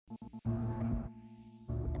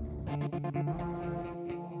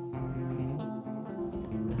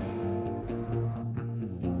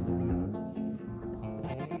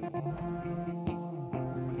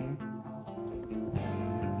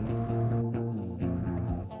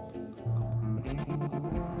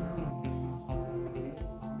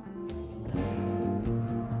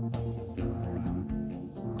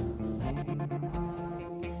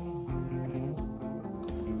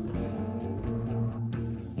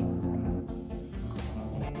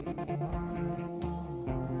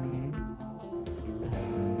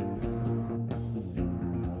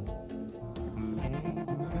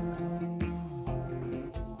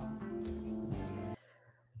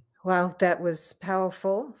Wow, that was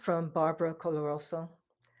powerful from Barbara Coloroso.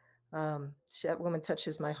 That woman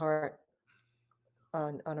touches my heart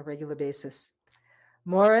on a regular basis.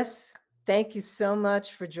 Morris, thank you so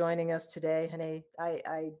much for joining us today, honey.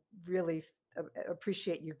 I really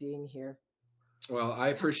appreciate you being here. Well, I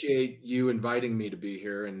appreciate you inviting me to be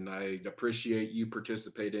here, and I appreciate you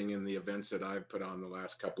participating in the events that I've put on the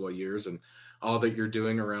last couple of years and all that you're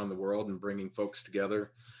doing around the world and bringing folks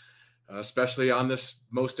together, especially on this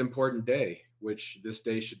most important day, which this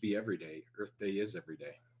day should be every day. Earth Day is every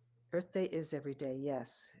day. Earth Day is every day.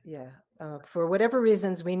 Yes. Yeah. For whatever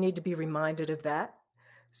reasons, we need to be reminded of that.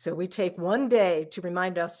 So we take one day to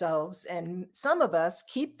remind ourselves, and some of us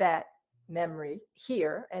keep that memory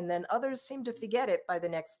here, and then others seem to forget it by the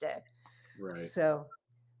next day. Right. So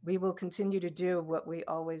we will continue to do what we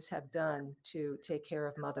always have done to take care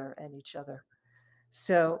of Mother and each other.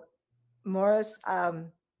 So, Morris,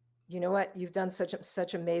 you know what? You've done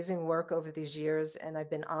such amazing work over these years, and I've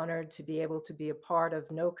been honored to be able to be a part of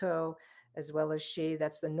NOCO as well as SHE.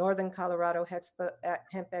 That's the Northern Colorado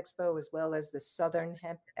Hemp Expo, as well as the Southern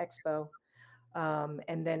Hemp Expo,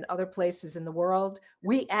 and then other places in the world.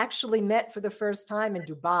 We actually met for the first time in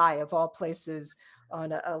Dubai, of all places,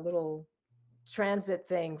 on a little transit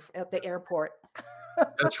thing at the airport.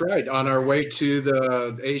 That's right. On our way to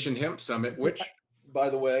the Asian Hemp Summit, The, which, by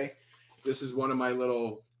the way, this is one of my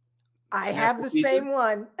little I have sample the pieces. same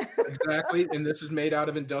one. Exactly. And this is made out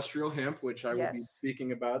of industrial hemp, which I will be Yes.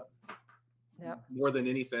 speaking about Yep. more than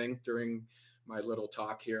anything during my little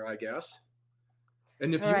talk here, I guess.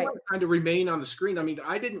 And if All you right. want to kind of remain on the screen, I mean,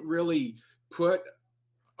 I didn't really put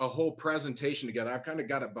a whole presentation together. I've kind of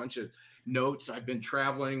got a bunch of notes. I've been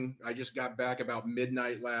traveling. I just got back about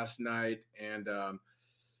midnight last night. And,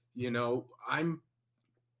 I'm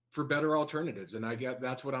for better alternatives. And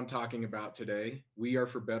that's what I'm talking about today. We are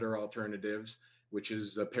for better alternatives, which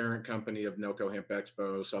is a parent company of NOCO Hemp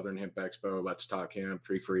Expo, Southern Hemp Expo, Let's Talk Hemp,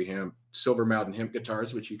 Free Hemp, Silver Mountain Hemp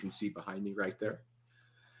Guitars, which you can see behind me right there.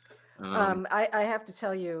 I have to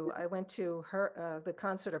tell you, I went to the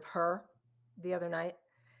concert of Her the other night,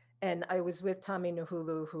 and I was with Tommy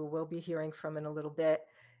Nuhulu, who we'll be hearing from in a little bit,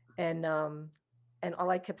 and all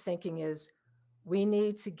I kept thinking is, we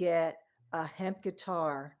need to get a hemp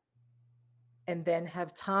guitar and then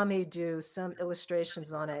have Tommy do some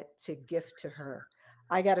illustrations on it to gift to her.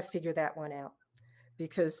 I got to figure that one out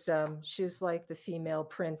because she's like the female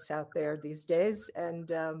prince out there these days,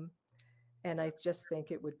 and I just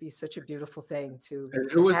think it would be such a beautiful thing to And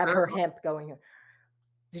who was have her that? hemp going.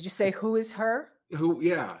 Did you say who is her? Who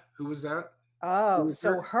was that? Who Oh, was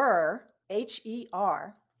so her? Her,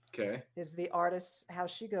 Her, Okay. is the artist, how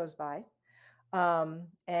she goes by.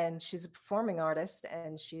 And she's a performing artist,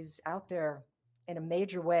 and she's out there in a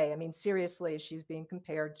major way. I mean, seriously, she's being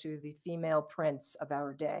compared to the female prince of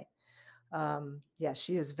our day. Yeah,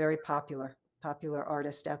 she is very popular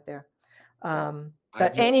artist out there.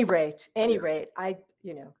 But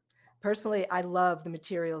Yeah. personally, I love the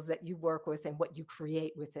materials that you work with and what you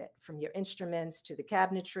create with it, from your instruments to the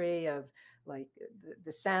cabinetry of like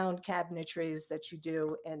the sound cabinetries that you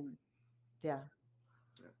do. And yeah.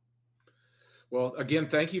 Well, again,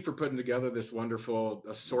 thank you for putting together this wonderful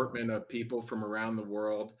assortment of people from around the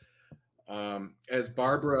world. As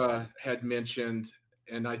Barbara had mentioned,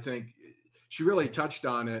 and I think she really touched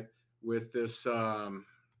on it with this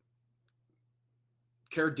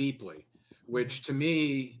care deeply, which to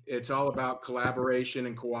me, it's all about collaboration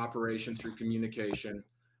and cooperation through communication,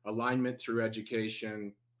 alignment through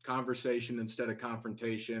education, conversation instead of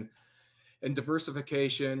confrontation, and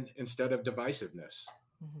diversification instead of divisiveness.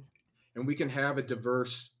 Mhm. And we can have a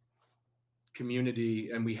diverse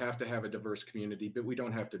community, and we have to have a diverse community, but we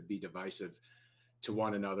don't have to be divisive to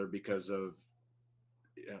one another because of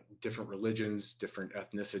different religions, different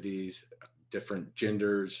ethnicities, different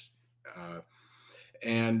genders.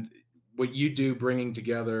 And what you do, bringing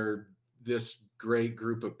together this great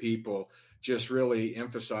group of people, just really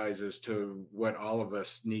emphasizes to what all of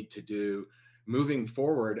us need to do moving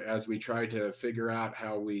forward as we try to figure out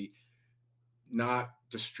how we not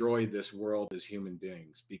destroy this world as human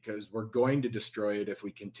beings, because we're going to destroy it if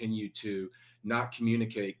we continue to not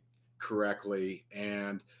communicate correctly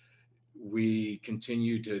and we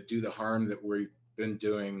continue to do the harm that we've been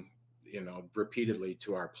doing, repeatedly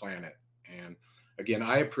to our planet. And again,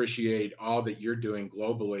 I appreciate all that you're doing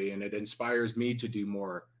globally, and it inspires me to do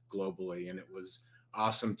more globally. And it was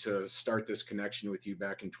awesome to start this connection with you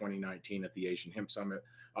back in 2019 at the Asian Hemp Summit.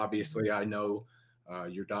 Obviously, I know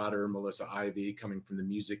your daughter, Melissa Ivy, coming from the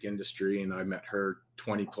music industry, and I met her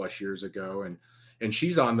 20 plus years ago. And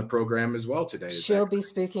she's on the program as well today. Is that She'll be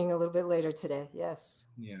speaking a little bit later today. Yes.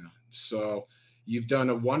 Yeah. So, you've done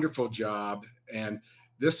a wonderful job. And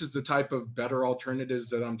this is the type of better alternatives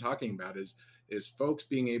that I'm talking about, is folks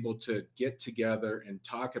being able to get together and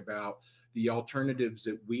talk about the alternatives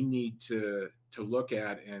that we need to look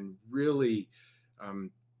at, and really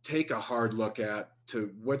um, take a hard look at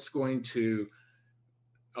to what's going to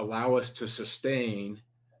allow us to sustain,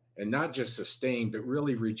 and not just sustain, but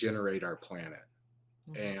really regenerate our planet.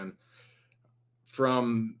 Mhm. And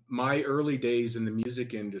from my early days in the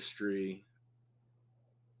music industry,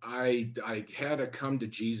 I had a come to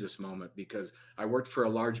Jesus moment, because I worked for a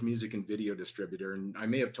large music and video distributor, and I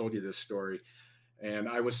may have told you this story. And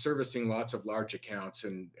I was servicing lots of large accounts,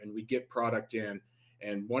 and we get product in,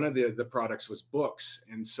 and one of the products was books.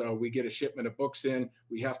 And so we get a shipment of books in,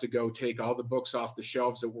 we have to go take all the books off the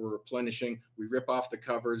shelves that we're replenishing, we rip off the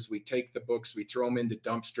covers, we take the books, we throw them into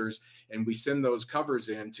dumpsters, and we send those covers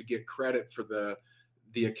in to get credit for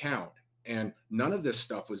the account. And none of this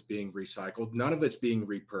stuff was being recycled, none of it's being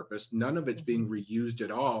repurposed, none of it's being Mhm. reused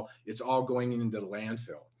at all. It's all going into the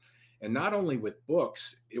landfill. And not only with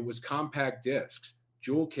books, it was compact discs,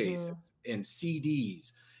 jewel cases, Mm. and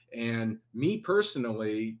CDs. And me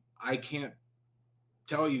personally, I can't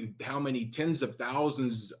tell you how many tens of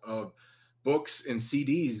thousands of books and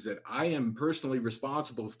CDs that I am personally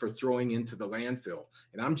responsible for throwing into the landfill.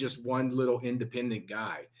 And I'm just one little independent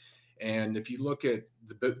guy. And if you look at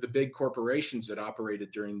the big corporations that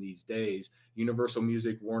operated during these days, Universal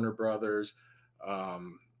Music, Warner Brothers,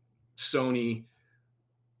 um, Sony,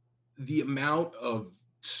 the amount of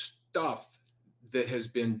stuff that has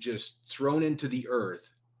been just thrown into the earth,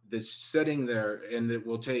 that's sitting there, and that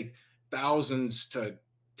will take thousands to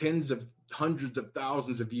tens of hundreds of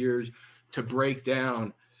thousands of years to break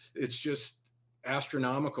down. It's just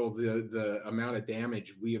astronomical, the amount of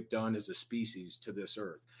damage we have done as a species to this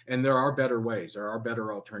earth. And there are better ways, there are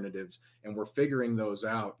better alternatives, and we're figuring those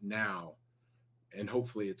out now, and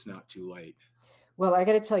hopefully it's not too late. Well, I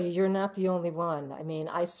got to tell you, you're not the only one. I mean,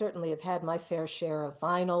 I certainly have had my fair share of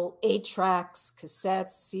vinyl, 8 tracks,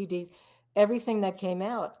 cassettes, CDs, everything that came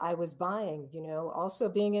out, I was buying, also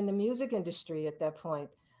being in the music industry at that point.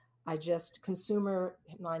 I just consumer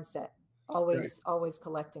mindset, Right. always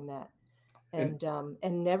collecting that. And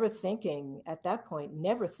And never thinking at that point,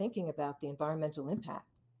 never thinking about the environmental impact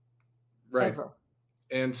right. ever.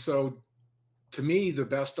 And so, to me, the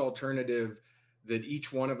best alternative that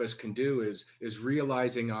each one of us can do is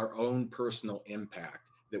realizing our own personal impact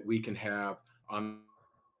that we can have on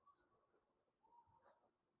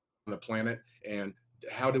the planet, and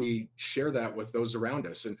how do we share that with those around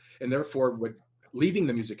us. And therefore, with leaving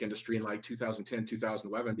the music industry in like 2010,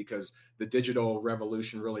 2011, because the digital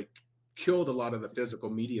revolution really killed a lot of the physical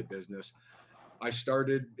media business, I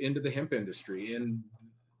started into the hemp industry, and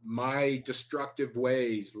my destructive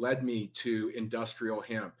ways led me to industrial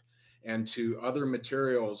hemp and to other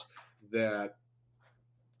materials that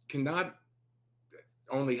cannot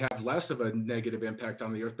only have less of a negative impact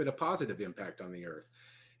on the earth, but a positive impact on the earth.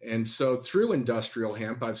 And so through industrial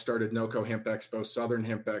hemp, I've started NOCO Hemp Expo, Southern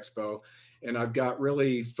Hemp Expo, and I've got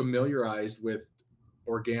really familiarized with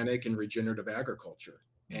organic and regenerative agriculture.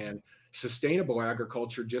 Mhm. And sustainable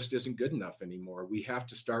agriculture just isn't good enough anymore. We have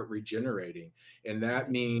to start regenerating. And that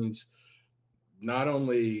Right. means not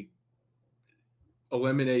only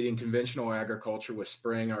eliminating conventional agriculture with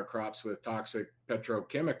spraying our crops with toxic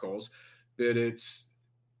petrochemicals, but it's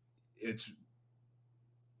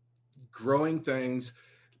growing things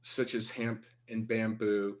such as hemp and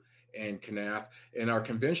bamboo and canaf and our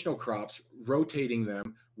conventional crops, rotating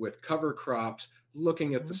them with cover crops,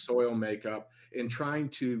 looking at the Mhm. soil makeup, and trying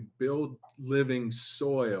to build living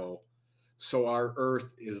soil so our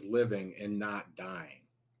earth is living and not dying.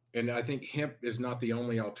 And I think hemp is not the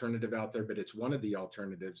only alternative out there, but it's one of the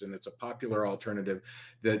alternatives, and it's a popular alternative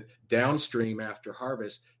that downstream after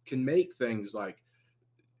harvest can make things like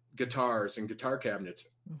guitars and guitar cabinets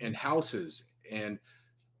Mhm. and houses and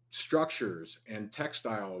structures and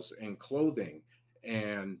textiles and clothing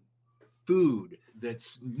and food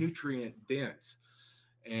that's nutrient dense.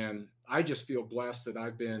 And I just feel blessed that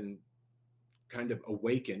I've been kind of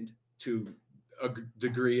awakened to a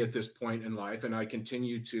degree at this point in life, and I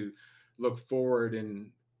continue to look forward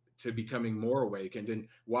and to becoming more awakened. And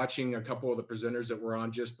watching a couple of the presenters that were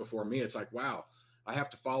on just before me, it's like, wow, I have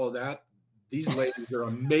to follow that. These ladies are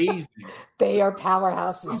amazing. They are I'm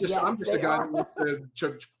powerhouses. just I'm Yes, just a they guy are. that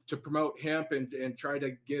wants to promote hemp and try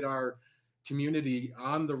to get our community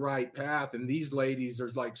on the right path. And these ladies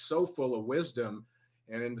are like so full of wisdom,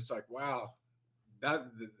 and it's like, wow,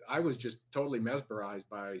 that I was just totally mesmerized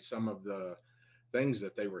by some of the things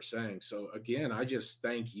that they were saying. So again, I just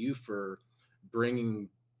thank you for bringing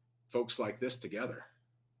folks like this together.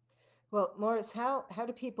 Well, Morris, how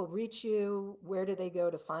do people reach you? Where do they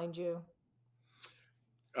go to find you?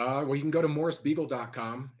 Well, you can go to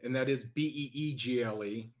morrisbeagle.com, and that is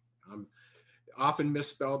Beegle. Um, Often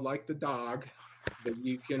misspelled like the dog, but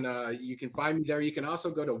you can find me there. You can also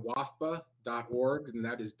go to wafba.org, and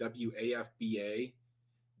that is WAFBA.org,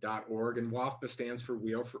 and WAFBA stands for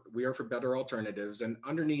We Are for Better Alternatives. And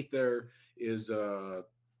underneath there is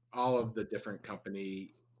all of the different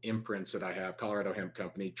company imprints that I have: Colorado Hemp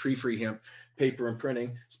Company, Tree Free Hemp, Paper and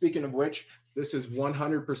Printing. Speaking of which, this is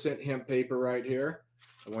 100% hemp paper right here.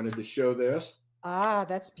 I wanted to show this. Ah,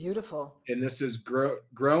 that's beautiful. And this is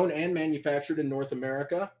grown and manufactured in North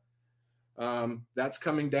America. That's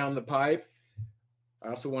coming down the pipe. I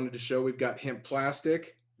also wanted to show we've got hemp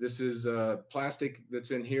plastic. This is plastic that's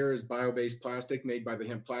in here is bio-based plastic made by the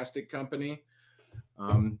Hemp Plastic Company.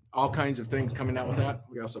 All kinds of things coming out with that.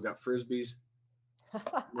 We also got Frisbees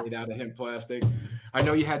made out of hemp plastic. I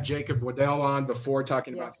know you had Jacob Waddell on before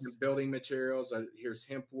talking about Yes. hemp building materials. Here's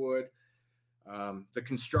hemp wood. The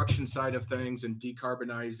construction side of things and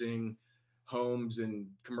decarbonizing homes and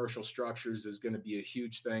commercial structures is going to be a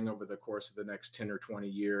huge thing over the course of the next 10 or 20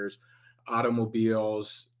 years.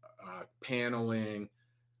 Automobiles, paneling,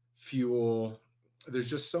 fuel. There's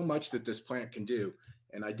just so much that this plant can do.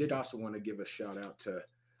 And I did also want to give a shout out to To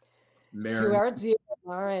Marin. our dear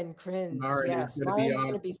Maren Krins. Marin is Yes, going to be Maren's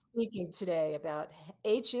going on. to be speaking today about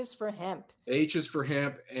H is for hemp. H is for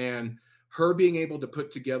hemp, and her being able to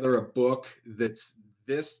put together a book that's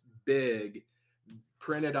this big,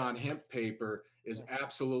 printed on hemp paper, is Yes.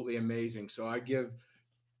 absolutely amazing. So I give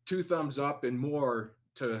 2 thumbs up and more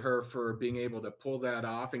to her for being able to pull that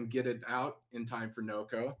off and get it out in time for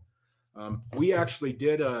NOCO. We actually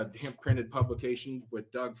did a hemp printed publication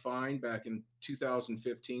with Doug Fine back in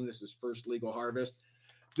 2015. This is First Legal Harvest.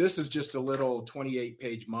 This is just a little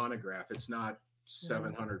 28-page monograph. It's not Mhm.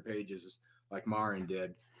 700 pages like Marin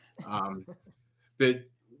did. But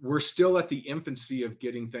we're still at the infancy of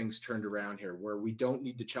getting things turned around here, where we don't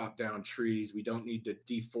need to chop down trees. We don't need to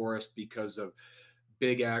deforest because of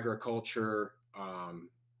big agriculture,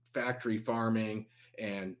 factory farming,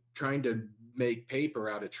 and trying to make paper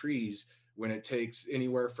out of trees when it takes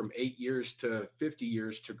anywhere from 8 years to 50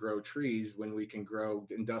 years to grow trees, when we can grow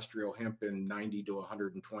industrial hemp in 90 to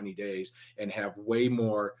 120 days and have way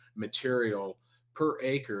more material per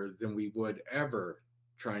acre than we would ever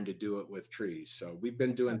trying to do it with trees. So we've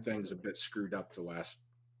been doing things a Absolutely. bit screwed up the last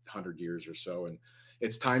 100 years or so, and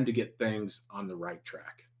it's time to get things on the right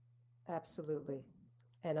track. Absolutely.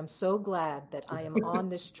 And I'm so glad that I am on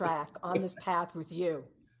this track, on this path with you.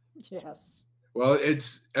 Yes. Well,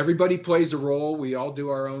 it's everybody plays a role. We all do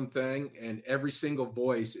our own thing, and every single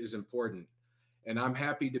voice is important. And I'm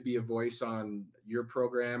happy to be a voice on your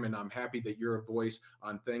program, and I'm happy that you're a voice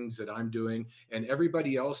on things that I'm doing. And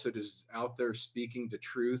everybody else that is out there speaking the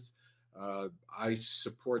truth, I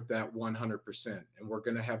support that 100%. And we're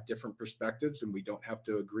going to have different perspectives, and we don't have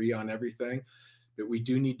to agree on everything, but we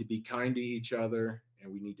do need to be kind to each other,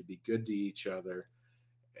 and we need to be good to each other.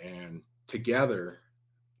 And together,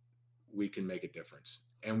 we can make a difference,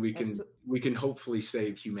 and Absolutely. we can hopefully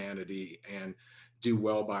save humanity and do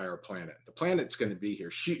well by our planet. The planet's going to be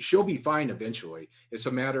here. She'll be fine eventually. It's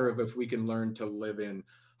a matter Yeah. of if we can learn to live in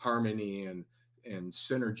harmony and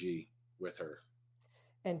synergy with her.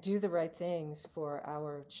 And do the right things for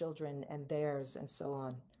our children and theirs and so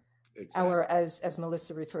on. Exactly. Our, as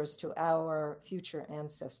Melissa refers to, our future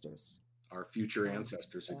ancestors. Our future Um,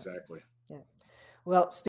 ancestors. yeah. Exactly. Yeah. Well,